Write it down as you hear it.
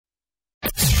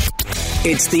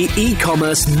It's the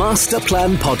eCommerce Master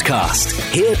Plan Podcast,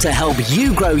 here to help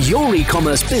you grow your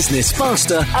e-commerce business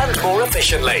faster and more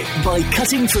efficiently by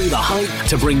cutting through the hype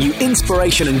to bring you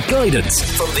inspiration and guidance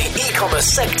from the e-commerce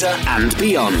sector and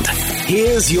beyond.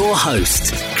 Here's your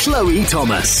host, Chloe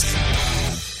Thomas.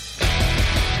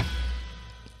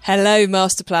 Hello,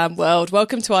 Masterplan world.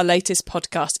 Welcome to our latest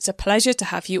podcast. It's a pleasure to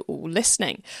have you all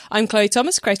listening. I'm Chloe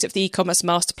Thomas, creator of the eCommerce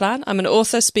Masterplan. I'm an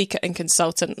author, speaker and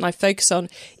consultant, and I focus on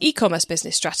e-commerce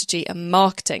business strategy and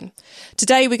marketing.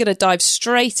 Today, we're going to dive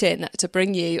straight in to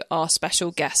bring you our special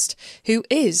guest, who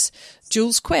is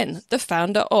Jules Quinn, the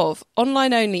founder of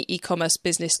online-only e-commerce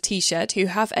business TeaShed, who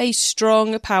have a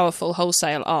strong, powerful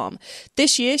wholesale arm.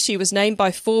 This year, she was named by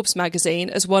Forbes magazine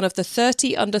as one of the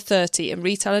 30 under 30 in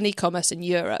retail and e-commerce in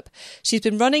Europe. She's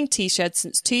been running TeaShed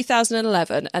since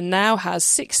 2011 and now has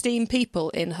 16 people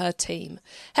in her team.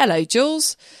 Hello,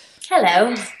 Jules.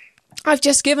 Hello. I've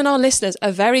just given our listeners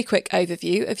a very quick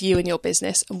overview of you and your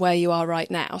business and where you are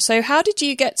right now. So how did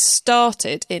you get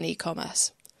started in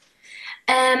e-commerce?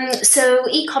 So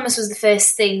e-commerce was the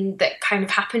first thing that kind of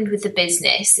happened with the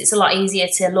business. It's a lot easier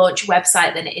to launch a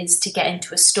website than it is to get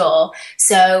into a store.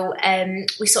 So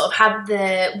we sort of had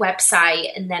the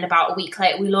website and then about a week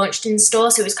later we launched in store.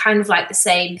 So it was kind of like the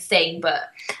same thing, but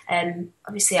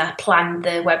obviously I planned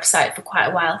the website for quite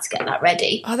a while to get that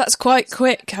ready. Oh, that's quite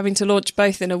quick, having to launch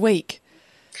both in a week.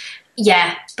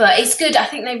 Yeah, but it's good. I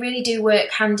think they really do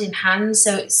work hand in hand.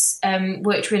 So it's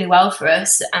worked really well for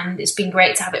us and it's been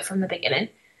great to have it from the beginning.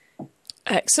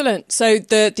 Excellent. So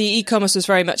the e-commerce was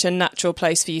very much a natural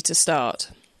place for you to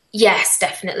start. Yes,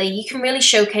 definitely. You can really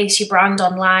showcase your brand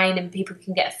online and people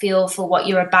can get a feel for what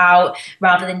you're about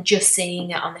rather than just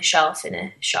seeing it on the shelf in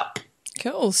a shop.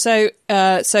 Cool. So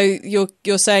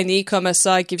you're saying the e-commerce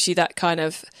side gives you that kind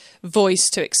of voice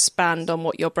to expand on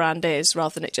what your brand is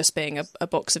rather than it just being a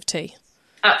box of tea.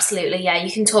 Absolutely, yeah.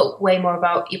 You can talk way more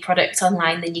about your product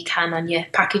online than you can on your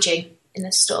packaging in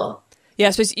a store. Yeah,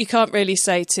 I suppose you can't really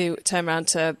say turn around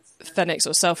to Phoenix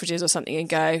or Selfridges or something and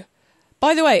go,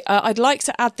 by the way, I'd like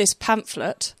to add this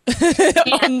pamphlet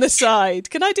on the side.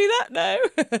 Can I do that?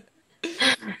 No.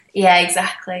 Yeah,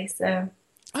 exactly. So,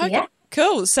 okay, yeah.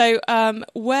 Cool. So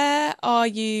where are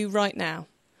you right now?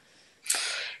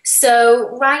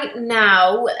 So right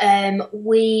now,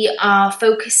 we are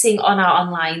focusing on our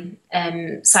online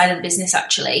side of the business,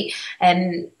 actually.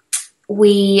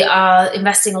 We are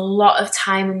investing a lot of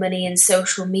time and money in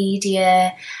social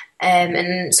media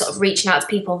and sort of reaching out to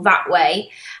people that way.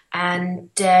 And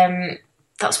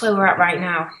that's where we're at right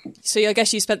now. So I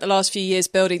guess you spent the last few years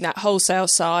building that wholesale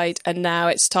side and now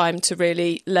it's time to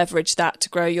really leverage that to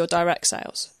grow your direct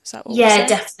sales. Is that what we're saying?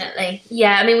 Definitely.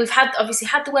 Yeah, I mean, we've obviously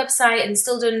had the website and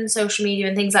still done social media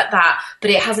and things like that,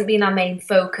 but it hasn't been our main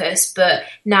focus. But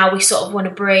now we sort of want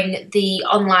to bring the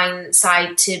online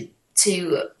side to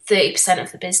 30%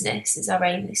 of the business is our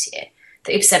aim this year,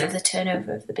 30% of the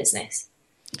turnover of the business.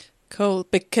 Cool,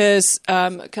 because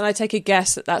can I take a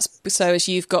guess that's so as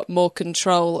you've got more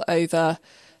control over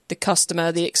the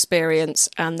customer, the experience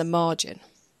and the margin?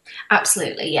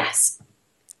 Absolutely, yes.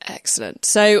 Excellent.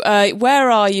 So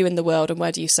where are you in the world and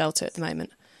where do you sell to at the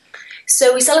moment?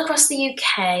 So we sell across the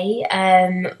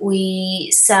UK.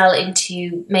 We sell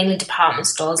into mainly department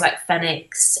stores like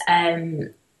Phoenix,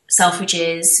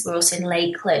 Selfridges. We're also in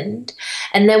Lakeland.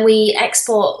 And then we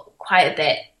export quite a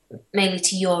bit, mainly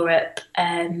to Europe,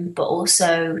 but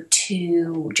also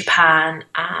to Japan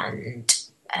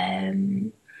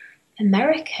and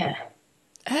America.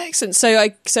 Excellent. So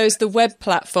is the web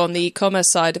platform, the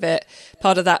e-commerce side of it,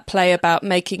 part of that play about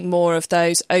making more of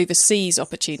those overseas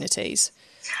opportunities?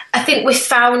 I think we're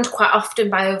found quite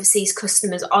often by overseas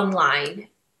customers online,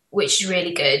 which is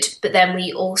really good. But then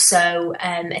we also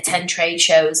attend trade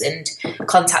shows and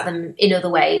contact them in other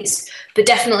ways. But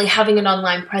definitely having an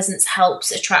online presence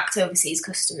helps attract overseas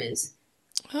customers.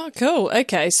 Oh, cool.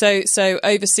 Okay. So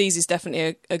overseas is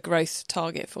definitely a growth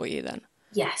target for you then?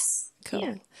 Yes. Cool.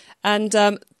 Yeah. And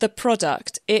the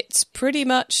product, it's pretty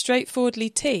much straightforwardly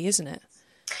tea, isn't it?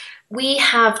 We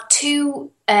have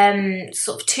two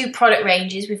product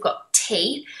ranges. We've got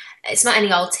tea. It's not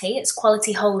any old tea, it's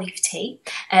quality whole leaf tea.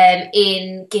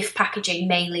 In gift packaging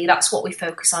mainly, that's what we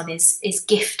focus on is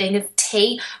gifting of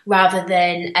tea rather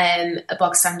than a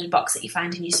bog standard box that you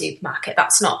find in your supermarket.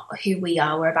 That's not who we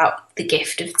are, we're about the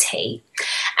gift of tea.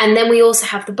 And then we also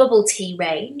have the bubble tea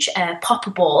range,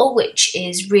 Popper Ball, which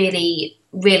is really,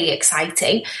 really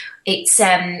exciting. It's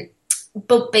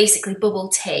basically bubble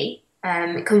tea.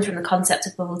 It comes from the concept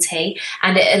of bubble tea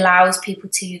and it allows people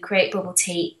to create bubble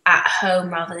tea at home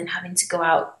rather than having to go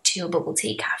out to a bubble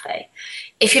tea cafe.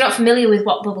 If you're not familiar with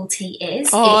what bubble tea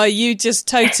is... You just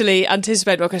totally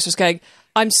anticipated what Chris was going.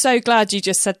 I'm so glad you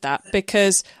just said that,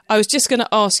 because I was just going to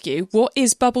ask you, what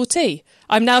is bubble tea?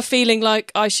 I'm now feeling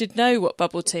like I should know what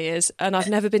bubble tea is, and I've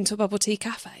never been to a bubble tea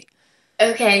cafe.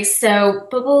 Okay, so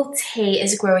bubble tea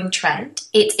is a growing trend.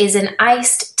 It is an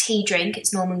iced tea drink.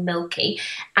 It's normally milky.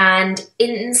 And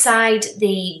inside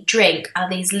the drink are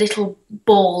these little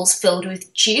balls filled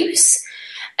with juice.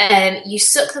 You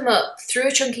suck them up through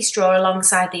a chunky straw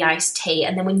alongside the iced tea.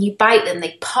 And then when you bite them,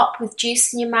 they pop with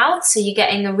juice in your mouth. So you're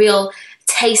getting a real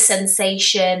taste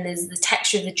sensation. There's the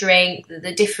texture of the drink,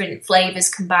 the different flavours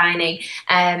combining.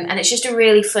 And it's just a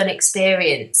really fun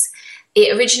experience.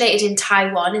 It originated in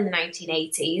Taiwan in the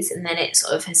 1980s, and then it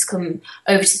sort of has come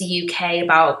over to the UK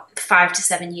about 5 to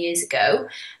 7 years ago.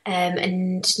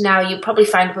 And now you'll probably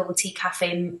find a bubble tea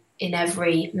cafe in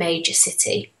every major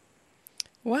city.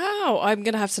 Wow, I'm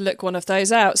going to have to look one of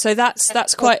those out. So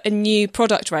that's quite a new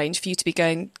product range for you to be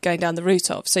going down the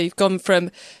route of. So you've gone from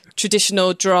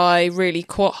traditional, dry, really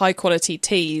high quality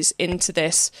teas into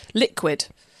this liquid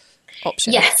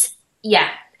option. Yes, yeah.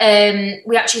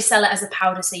 We actually sell it as a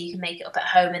powder, so you can make it up at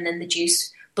home, and then the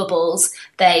juice bubbles,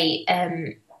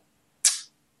 they're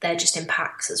just in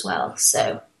packs as well.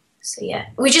 So yeah,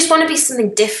 we just want to be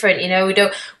something different.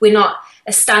 We're not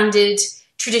a standard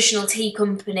traditional tea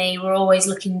company. We're always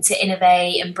looking to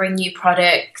innovate and bring new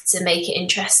products and make it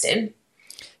interesting.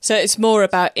 So it's more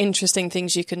about interesting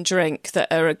things you can drink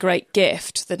that are a great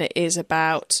gift than it is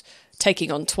about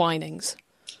taking on Twinings.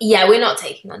 Yeah, we're not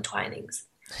taking on Twinings.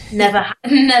 Never.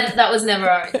 That was never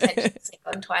our intention to take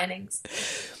on Twinings.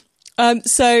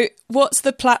 So what's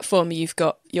the platform you've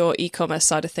got your e-commerce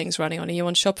side of things running on? Are you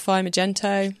on Shopify,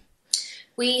 Magento?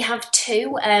 We have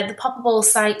two. The Poppable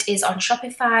site is on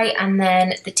Shopify, and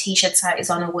then the TeaShed's site is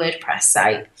on a WordPress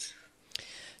site.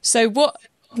 So what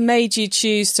made you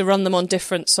choose to run them on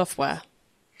different software?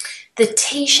 The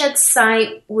TeaShed's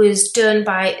site was done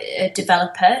by a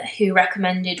developer who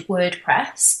recommended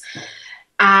WordPress.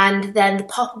 And then the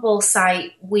Poppable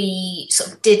site we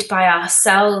sort of did by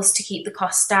ourselves to keep the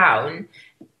costs down.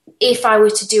 If I were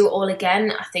to do it all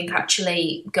again, I think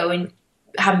actually having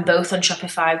both on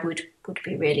Shopify would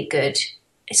be really good.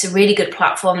 It's a really good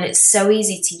platform, and it's so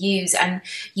easy to use, and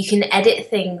you can edit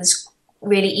things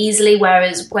really easily,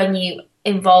 whereas when you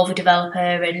involve a developer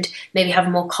and maybe have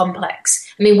a more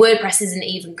complex... WordPress isn't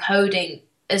even coding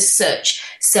as such,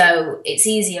 so it's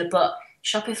easier, but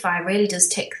Shopify really does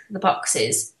tick the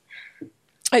boxes.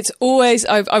 It's always,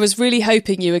 I was really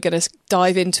hoping you were going to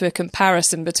dive into a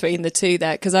comparison between the two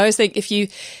there, because I always think if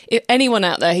anyone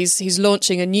out there who's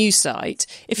launching a new site,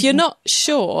 if you're not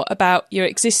sure about your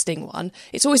existing one,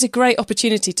 it's always a great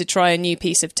opportunity to try a new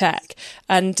piece of tech.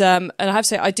 And I have to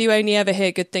say, I do only ever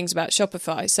hear good things about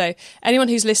Shopify. So anyone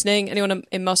who's listening, anyone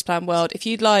in Masterplan World, if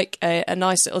you'd like a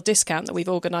nice little discount that we've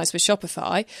organised with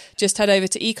Shopify, just head over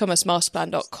to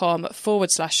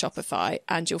ecommercemasterplan.com/Shopify,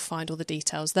 and you'll find all the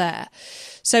details there.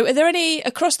 So are there any,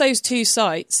 across those two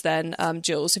sites then,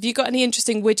 Jules, have you got any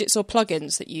interesting widgets or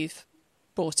plugins that you've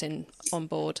brought in on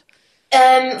board?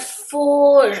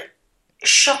 For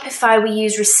Shopify, we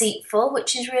use Receiptful,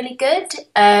 which is really good.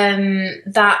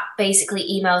 That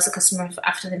basically emails the customer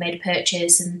after they made a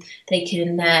purchase, and they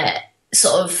can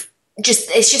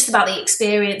it's just about the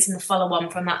experience and the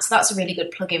follow-on from that. So that's a really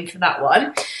good plugin for that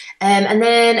one. And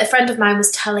then a friend of mine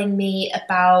was telling me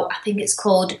about, I think it's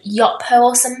called Yotpo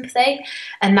or something,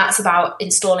 and that's about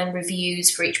installing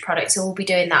reviews for each product. So we'll be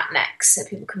doing that next, so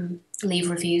people can leave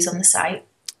reviews on the site.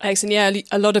 Excellent. Yeah,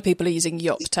 a lot of people are using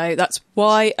Yopto. That's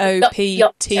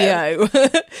Yopto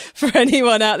for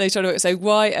anyone out there trying to work. So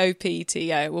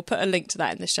Yopto. We'll put a link to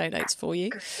that in the show notes for you.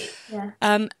 Yeah.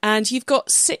 And you've got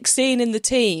 16 in the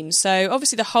team. So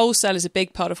obviously the wholesale is a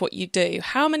big part of what you do.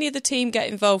 How many of the team get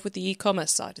involved with the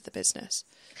e-commerce side of the business?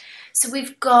 So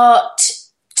we've got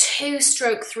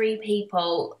 2-3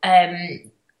 people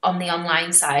on the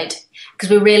online side, because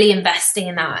we're really investing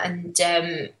in that, and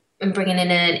bringing in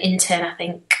an intern, I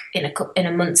think, in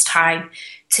a month's time,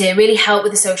 to really help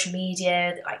with the social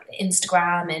media, like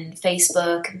Instagram and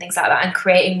Facebook and things like that, and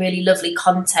creating really lovely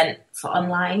content for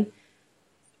online.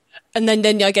 And then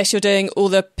I guess you're doing all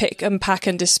the pick and pack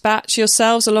and dispatch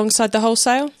yourselves alongside the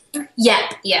wholesale?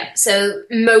 Yeah. So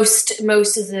most of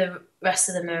the rest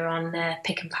of them are on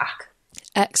pick and pack.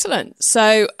 Excellent.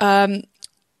 So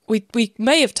we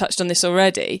may have touched on this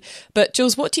already, but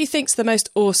Jules, what do you think's the most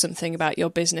awesome thing about your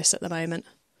business at the moment?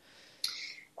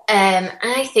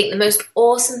 I think the most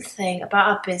awesome thing about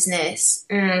our business,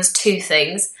 there's 2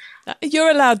 things. You're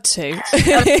allowed to.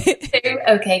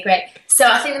 Okay, great. So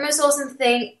I think the most awesome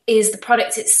thing is the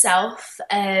product itself.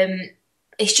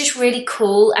 it's just really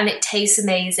cool, and it tastes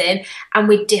amazing, and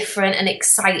we're different and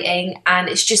exciting, and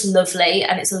it's just lovely,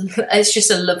 and it's just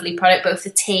a lovely product, both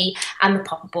the tea and the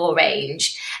Popper Ball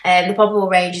range. The Popper Ball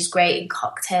range is great in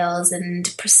cocktails and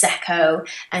Prosecco,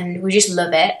 and we just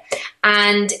love it.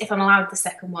 And if I'm allowed the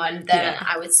second one, then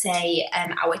I would say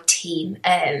our team.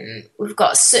 We've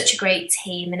got such a great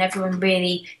team, and everyone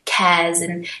really cares,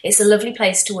 and it's a lovely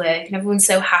place to work, and everyone's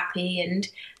so happy, and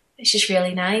it's just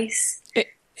really nice.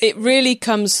 It really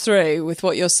comes through with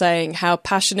what you're saying, how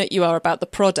passionate you are about the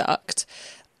product.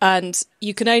 And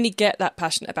you can only get that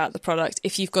passionate about the product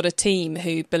if you've got a team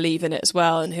who believe in it as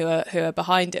well, and who are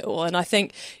behind it all. And I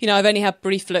think, I've only had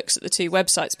brief looks at the two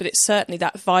websites, but it's certainly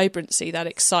that vibrancy, that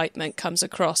excitement comes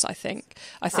across, I think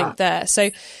there.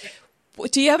 So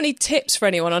do you have any tips for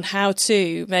anyone on how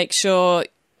to make sure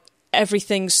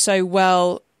everything's so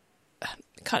well,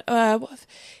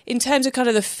 in terms of kind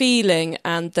of the feeling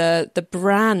and the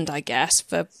brand, I guess,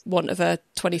 for want of a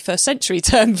 21st century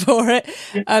term for it?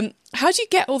 How do you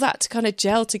get all that to kind of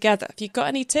gel together? Have you got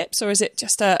any tips, or is it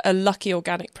just a lucky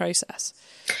organic process?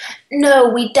 No,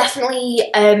 we definitely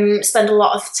spend a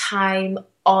lot of time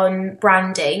on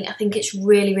branding. I think it's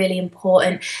really, really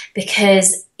important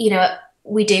because,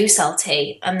 we do sell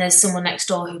tea, and there's someone next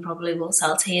door who probably will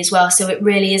sell tea as well. So it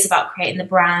really is about creating the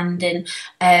brand and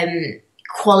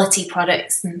quality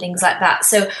products and things like that.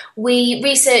 So we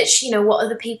research, what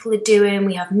other people are doing.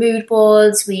 We have mood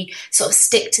boards. We sort of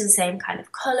stick to the same kind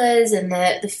of colours and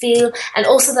the feel, and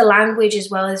also the language as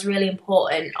well is really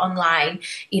important online.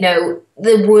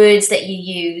 The words that you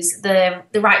use, the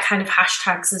right kind of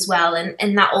hashtags as well,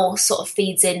 and that all sort of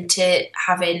feeds into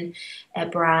having a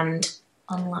brand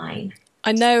online.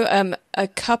 I know a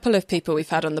couple of people we've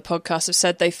had on the podcast have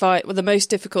said they find the most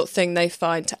difficult thing they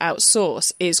find to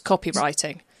outsource is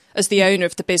copywriting. As the owner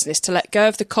of the business, to let go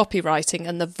of the copywriting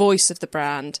and the voice of the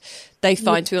brand, they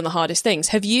find to be one of the hardest things.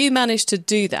 Have you managed to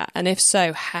do that? And if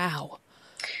so, how?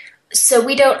 So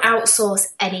we don't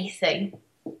outsource anything.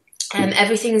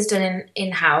 Everything is done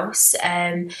in-house.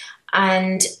 And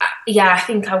I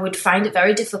think I would find it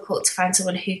very difficult to find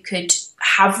someone who could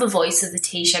have the voice of the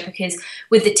TeaShed, because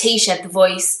with the TeaShed, the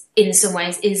voice in some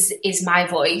ways is my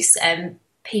voice.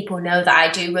 People know that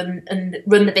I do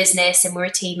run the business, and we're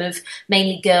a team of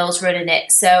mainly girls running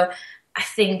it. So I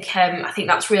think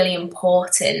that's really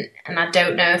important, and I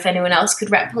don't know if anyone else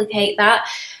could replicate that.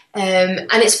 And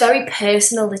it's very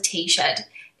personal, the TeaShed.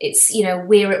 It's,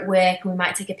 we're at work and we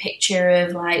might take a picture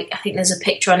of, I think there's a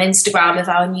picture on Instagram of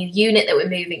our new unit that we're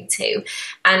moving to.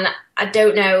 And I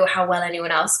don't know how well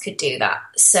anyone else could do that.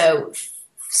 So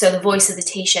the voice of the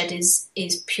TeaShed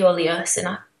is purely us,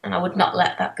 and I would not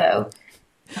let that go.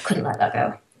 I couldn't let that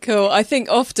go. Cool. I think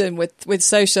often with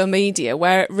social media,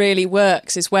 where it really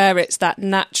works is where it's that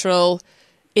natural,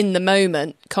 in the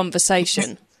moment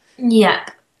conversation. Yep.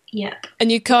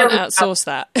 And you can't outsource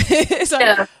that. It's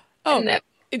like, no.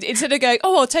 Instead of going,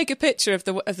 I'll take a picture of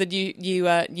the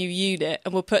new unit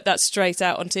and we'll put that straight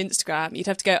out onto Instagram, you'd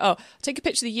have to go, I'll take a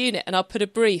picture of the unit and I'll put a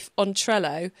brief on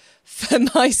Trello for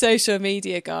my social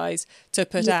media guys to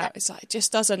put out. It's like, it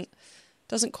just doesn't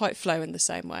quite flow in the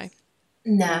same way.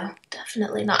 No,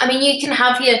 definitely not. I mean, you can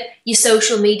have your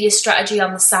social media strategy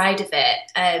on the side of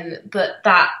it,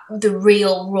 but the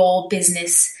real raw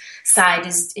business side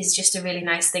is just a really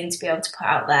nice thing to be able to put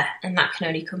out there, and that can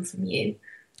only come from you.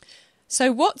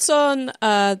 So what's on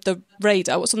the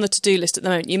radar? What's on the to-do list at the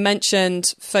moment? You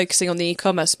mentioned focusing on the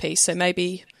e-commerce piece. So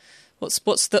maybe what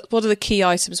are the key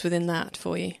items within that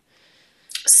for you?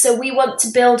 So we want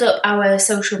to build up our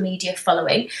social media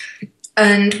following,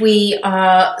 and we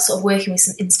are sort of working with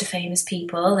some Insta famous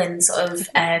people and sort of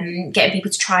getting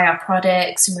people to try our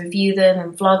products and review them,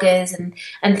 and vloggers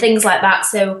and things like that.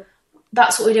 So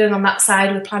that's what we're doing on that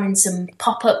side. We're planning some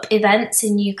pop-up events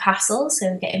in Newcastle,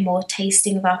 so getting more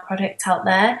tasting of our product out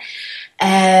there.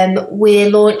 We're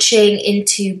launching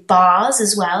into bars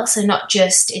as well, so not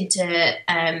just into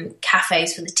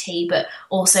cafes for the tea, but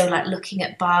also looking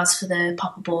at bars for the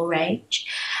Popper Ball range.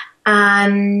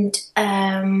 And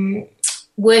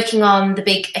working on the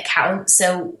big account,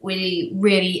 so we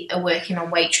really are working on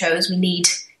Waitrose. We need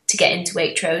to get into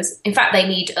Waitrose. In fact, they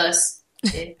need us.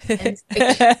 If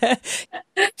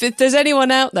there's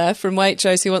anyone out there from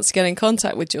Waitrose who wants to get in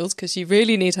contact with Jules because you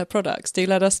really need her products, do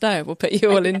let us know. We'll put you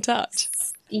all in touch.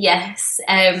 Yes.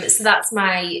 So that's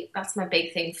my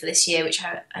big thing for this year, which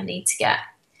I need to get.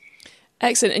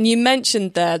 Excellent. And you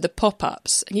mentioned there the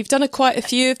pop-ups, and you've done quite a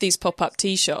few of these pop-up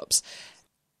tea shops.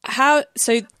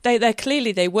 So they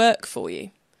clearly work for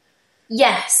you.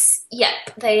 Yes, yep,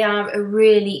 they are a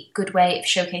really good way of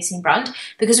showcasing brand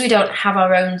because we don't have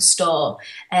our own store.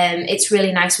 It's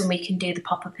really nice when we can do the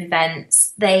pop-up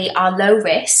events. They are low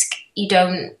risk. You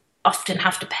don't often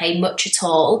have to pay much at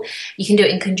all. You can do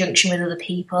it in conjunction with other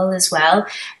people as well.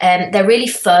 They're really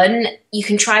fun. You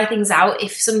can try things out.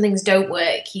 If some things don't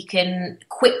work, you can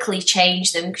quickly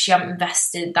change them because you haven't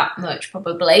invested that much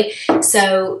probably.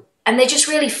 And they're just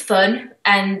really fun,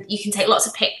 and you can take lots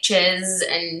of pictures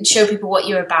and show people what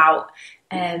you're about.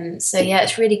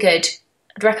 It's really good.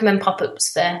 I'd recommend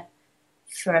pop-ups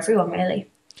for everyone, really.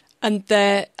 And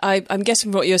I'm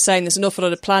guessing from what you're saying, there's an awful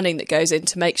lot of planning that goes in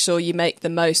to make sure you make the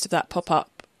most of that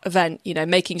pop-up event,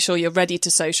 making sure you're ready to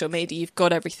social media, you've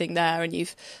got everything there and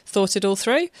you've thought it all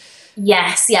through.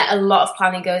 Yes, yeah, a lot of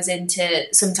planning goes into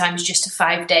sometimes just a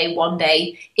 5-day,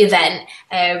 1-day event,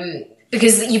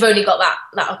 because you've only got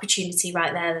that opportunity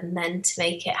right there and then to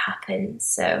make it happen.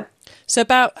 So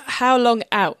about how long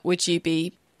out would you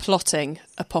be plotting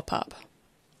a pop-up?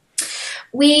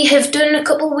 We have done a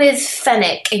couple with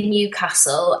Fenwick in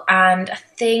Newcastle, and I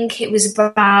think it was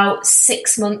about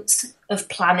 6 months of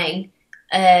planning.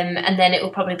 And then it will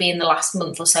probably be in the last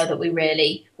month or so that we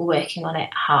really were working on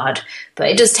it hard. But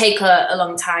it does take a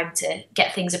long time to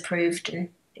get things approved and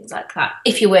things like that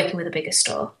if you're working with a bigger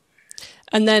store.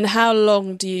 And then how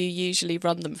long do you usually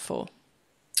run them for?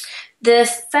 The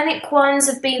Fenwick ones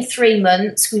have been 3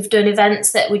 months. We've done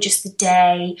events that were just a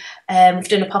day. We've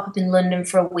done a pop-up in London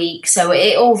for a week. So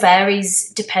it all varies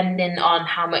depending on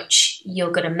how much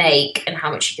you're going to make and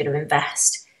how much you're going to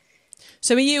invest.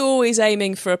 So are you always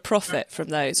aiming for a profit from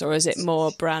those, or is it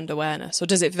more brand awareness, or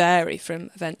does it vary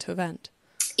from event to event?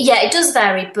 Yeah, it does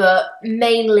vary, but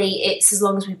mainly it's as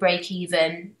long as we break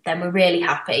even, then we're really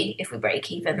happy if we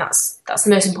break even. That's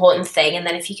the most important thing. And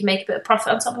then if you can make a bit of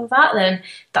profit on top of that, then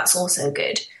that's also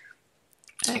good.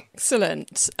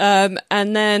 Excellent. And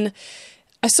then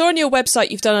I saw on your website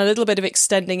you've done a little bit of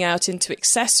extending out into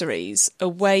accessories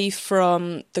away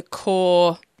from the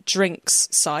core drinks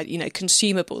side,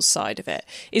 consumables side of it.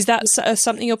 Is that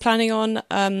something you're planning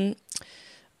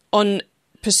on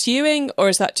pursuing, or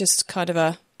is that just kind of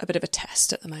a bit of a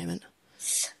test at the moment?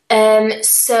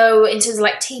 So in terms of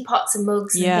like teapots and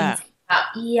mugs and things like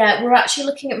that, we're actually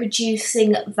looking at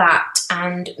reducing that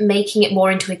and making it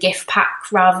more into a gift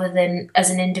pack rather than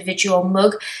as an individual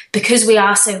mug, because we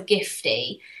are so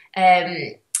gifty.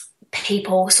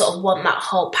 People sort of want that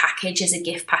whole package as a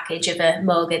gift package of a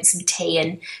mug and some tea,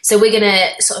 and so we're going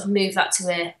to sort of move that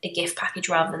to a gift package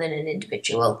rather than an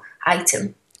individual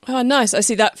item. Oh, nice. I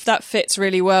see that fits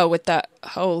really well with that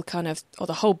whole kind of, or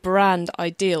the whole brand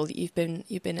ideal that you've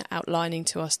been outlining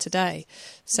to us today.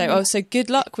 So, so good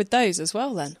luck with those as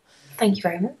well then. Thank you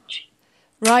very much.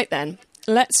 Right then,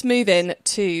 let's move in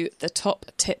to the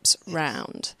top tips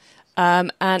round.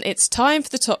 And it's time for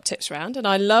the top tips round. And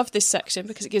I love this section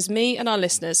because it gives me and our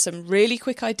listeners some really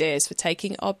quick ideas for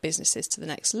taking our businesses to the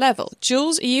next level.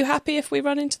 Jules, are you happy if we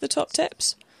run into the top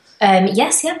tips?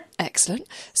 Yes, yeah. Excellent.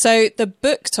 So the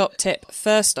book top tip,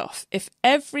 first off, if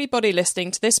everybody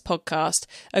listening to this podcast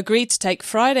agreed to take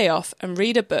Friday off and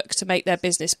read a book to make their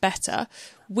business better,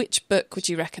 which book would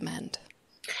you recommend?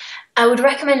 I would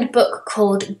recommend a book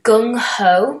called Gung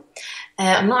Ho.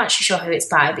 I'm not actually sure who it's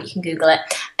by, but you can Google it.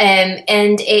 And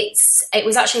it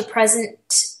was actually a present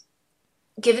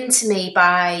given to me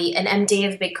by an MD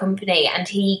of a big company, and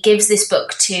he gives this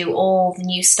book to all the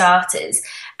new starters,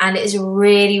 and it is a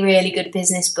really, really good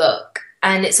business book,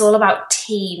 and it's all about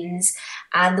teams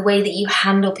and the way that you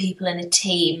handle people in a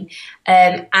team,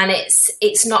 and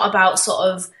it's not about sort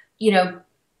of,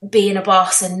 being a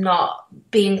boss and not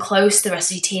being close to the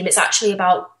rest of your team. It's actually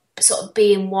about sort of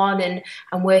being one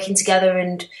and working together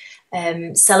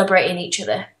and celebrating each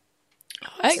other. Oh,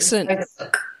 excellent.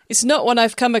 It's not one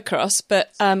I've come across,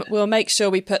 but we'll make sure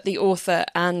we put the author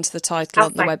and the title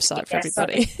on the website for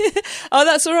everybody. Oh,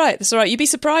 that's all right. That's all right. You'd be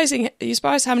surprised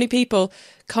how many people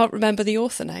can't remember the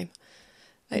author name.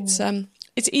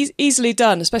 It's easily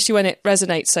done, especially when it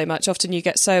resonates so much. Often you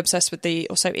get so obsessed with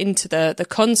or so into the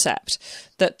concept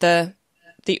that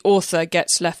the author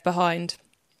gets left behind.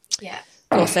 Yeah.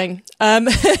 Poor thing.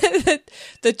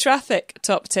 The traffic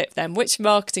top tip then. Which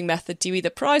marketing method do you either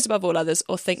prize above all others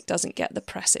or think doesn't get the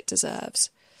press it deserves?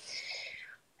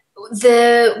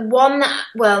 The one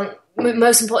that,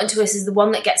 most important to us is the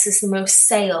one that gets us the most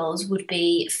sales would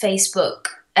be Facebook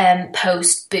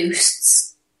post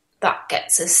boosts. That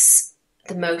gets us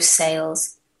the most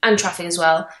sales and traffic as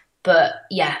well. But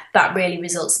yeah, that really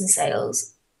results in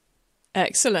sales.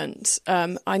 Excellent.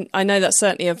 I know that's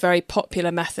certainly a very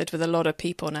popular method with a lot of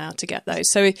people now to get those.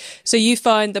 So you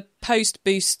find the post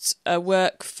boosts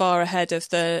work far ahead of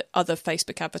the other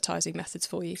Facebook advertising methods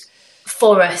for you?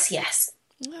 For us, yes.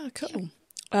 Oh, cool.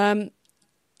 And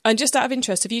just out of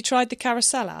interest, have you tried the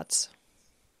carousel ads?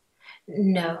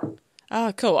 No.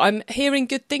 Ah, cool. I'm hearing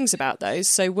good things about those,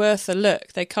 so worth a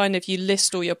look. They you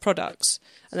list all your products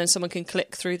and then someone can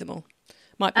click through them all.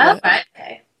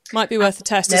 Might be worth a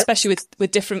test, especially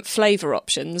with different flavour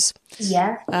options.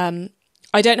 Yeah.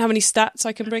 I don't have any stats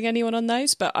I can bring anyone on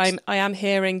those, but I am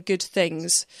hearing good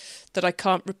things that I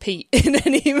can't repeat in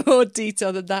any more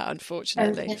detail than that,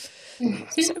 unfortunately.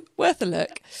 Okay. So, worth a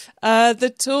look.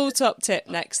 The tool top tip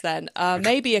next then.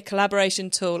 Maybe a collaboration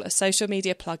tool, a social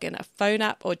media plugin, a phone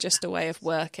app, or just a way of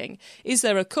working. Is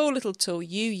there a cool little tool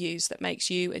you use that makes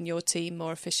you and your team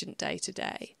more efficient day to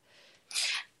day?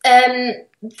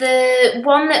 The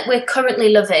one that we're currently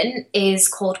loving is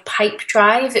called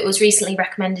Pipedrive. It was recently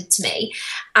recommended to me,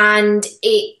 and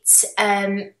it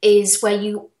is where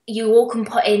you all can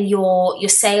put in your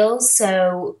sales.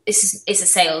 So it's a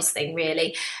sales thing,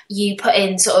 really. You put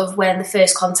in sort of when the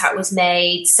first contact was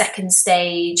made, second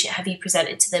stage, have you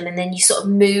presented to them, and then you sort of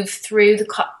move through the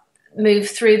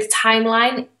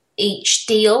timeline each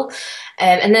deal,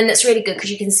 and then that's really good because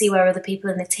you can see where other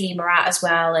people in the team are at as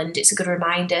well, and it's a good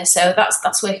reminder. So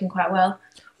that's working quite well.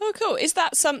 Oh, cool. Is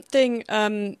that something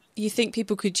you think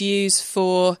people could use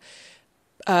for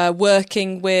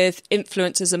working with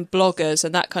influencers and bloggers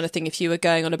and that kind of thing if you were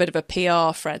going on a bit of a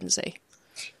PR frenzy?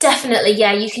 Definitely,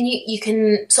 yeah. You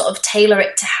can sort of tailor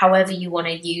it to however you want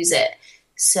to use it.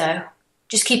 So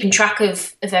just keeping track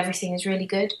of everything is really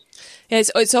good. Yeah,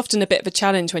 it's often a bit of a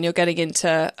challenge when you're getting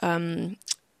into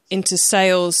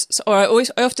sales. Or I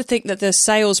often think that the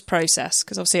sales process,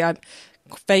 because obviously I'm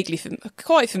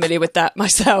quite familiar with that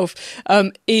myself,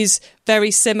 is very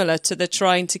similar to the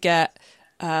trying to get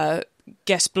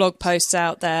guest blog posts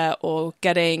out there or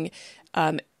getting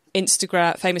famous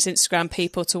Instagram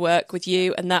people to work with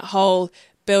you, and that whole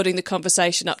building the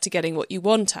conversation up to getting what you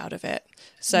want out of it.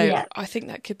 So yeah. I think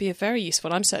that could be a very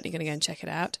useful. I'm certainly going to go and check it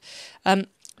out.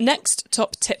 Next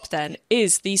top tip then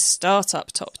is the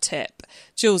startup top tip.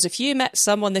 Jules, if you met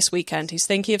someone this weekend who's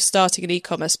thinking of starting an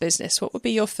e-commerce business, what would be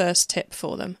your first tip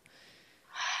for them?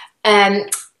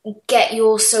 Get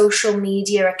your social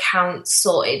media account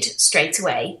sorted straight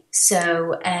away.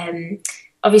 So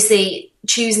obviously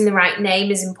choosing the right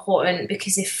name is important,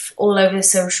 because if all over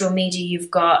social media you've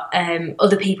got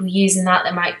other people using that,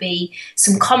 there might be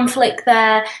some conflict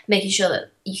there. Making sure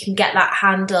that you can get that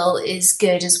handle is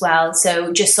good as well.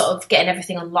 So just sort of getting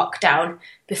everything on lockdown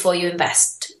before you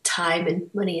invest time and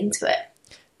money into it.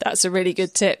 That's a really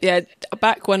good tip. Yeah,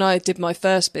 back when I did my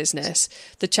first business,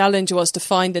 the challenge was to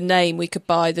find a name we could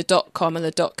buy the .com and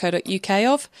the .co.uk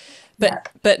of.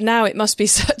 But now it must be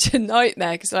such a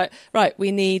nightmare, because right,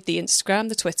 we need the Instagram,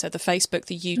 the Twitter, the Facebook,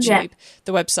 the YouTube,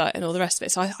 the website, and all the rest of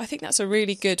it. So I think that's a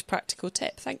really good practical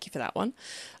tip. Thank you for that one.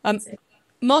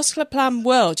 Master Plan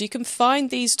World, you can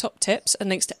find these top tips and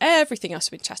links to everything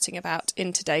else we've been chatting about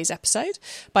in today's episode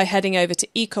by heading over to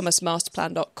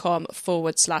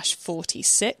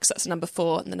ecommercemasterplan.com/46. That's the number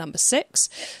 4 and the number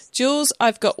 6. Jules,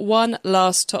 I've got one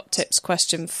last top tips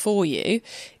question for you.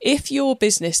 If your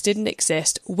business didn't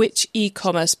exist, which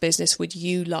e-commerce business would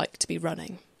you like to be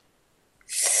running?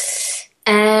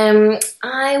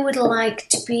 I would like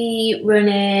to be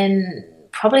running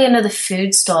probably another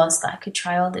food store, so that I could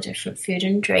try all the different food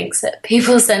and drinks that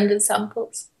people send as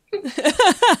samples. I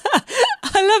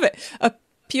love it. A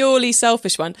purely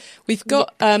selfish one. We've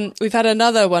got we've had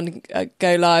another one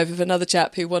go live of another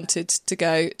chap who wanted to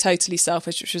go totally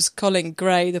selfish, which was Colin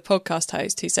Gray, the podcast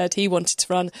host, who said he wanted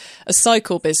to run a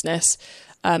cycle business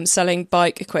selling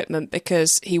bike equipment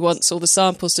because he wants all the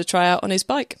samples to try out on his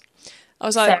bike. I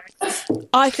was like,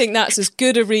 I think that's as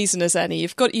good a reason as any.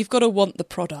 You've got to want the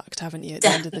product, haven't you, at the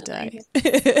end of the day?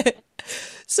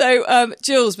 So,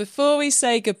 Jules, before we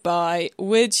say goodbye,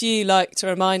 would you like to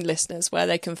remind listeners where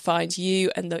they can find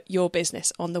you and your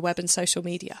business on the web and social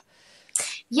media?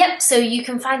 Yep, so you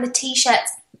can find the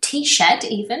TeaShed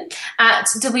even at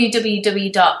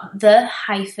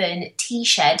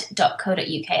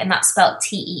www.the-teashed.co.uk, and that's spelled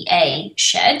TEA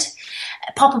shed.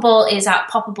 Poppable is at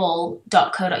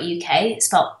poppable.co.uk,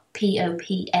 spelled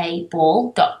POPA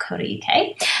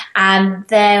ball.co.uk. And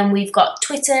then we've got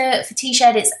Twitter for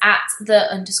TeaShed, it's at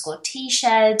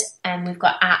 _TeaShed, and we've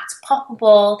got at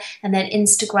Poppable, and then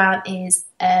Instagram is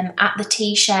at the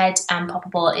TeaShed, and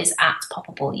Poppable is at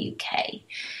Poppable UK.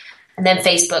 And then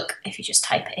Facebook, if you just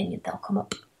type it in, they'll come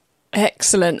up.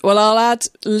 Excellent. Well, I'll add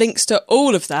links to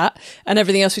all of that and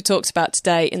everything else we talked about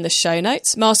today in the show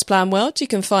notes. Masterplan World, you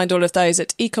can find all of those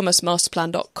at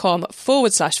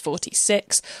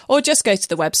ecommercemasterplan.com/46, or just go to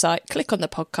the website, click on the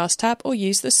podcast tab, or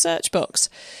use the search box.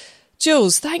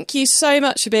 Jules, thank you so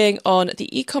much for being on the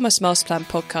eCommerce Masterplan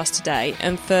podcast today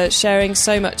and for sharing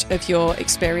so much of your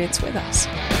experience with us.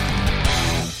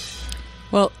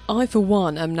 Well, I, for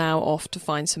one, am now off to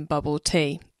find some bubble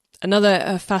tea.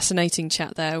 Another fascinating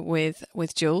chat there with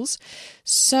Jules.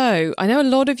 So I know a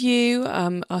lot of you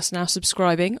are now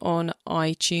subscribing on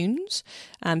iTunes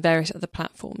and various other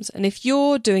platforms. And if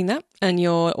you're doing that and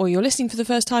you're listening for the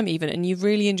first time even, and you've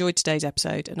really enjoyed today's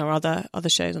episode and our other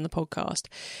shows on the podcast,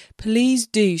 please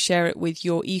do share it with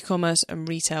your e-commerce and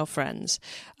retail friends.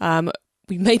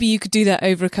 Maybe you could do that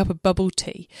over a cup of bubble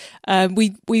tea.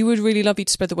 We would really love you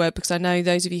to spread the word, because I know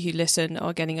those of you who listen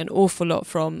are getting an awful lot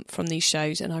from these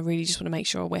shows, and I really just want to make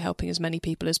sure we're helping as many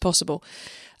people as possible.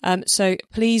 So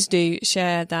please do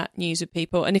share that news with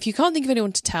people. And if you can't think of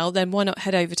anyone to tell, then why not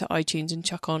head over to iTunes and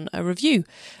chuck on a review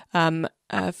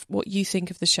of what you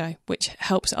think of the show, which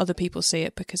helps other people see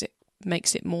it because it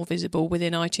makes it more visible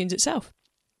within iTunes itself.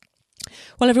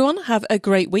 Well, everyone, have a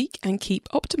great week and keep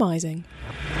optimizing.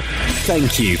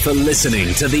 Thank you for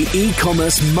listening to the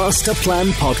eCommerce Master Plan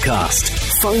podcast.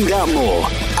 Find out more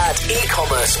at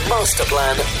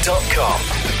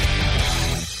ecommercemasterplan.com.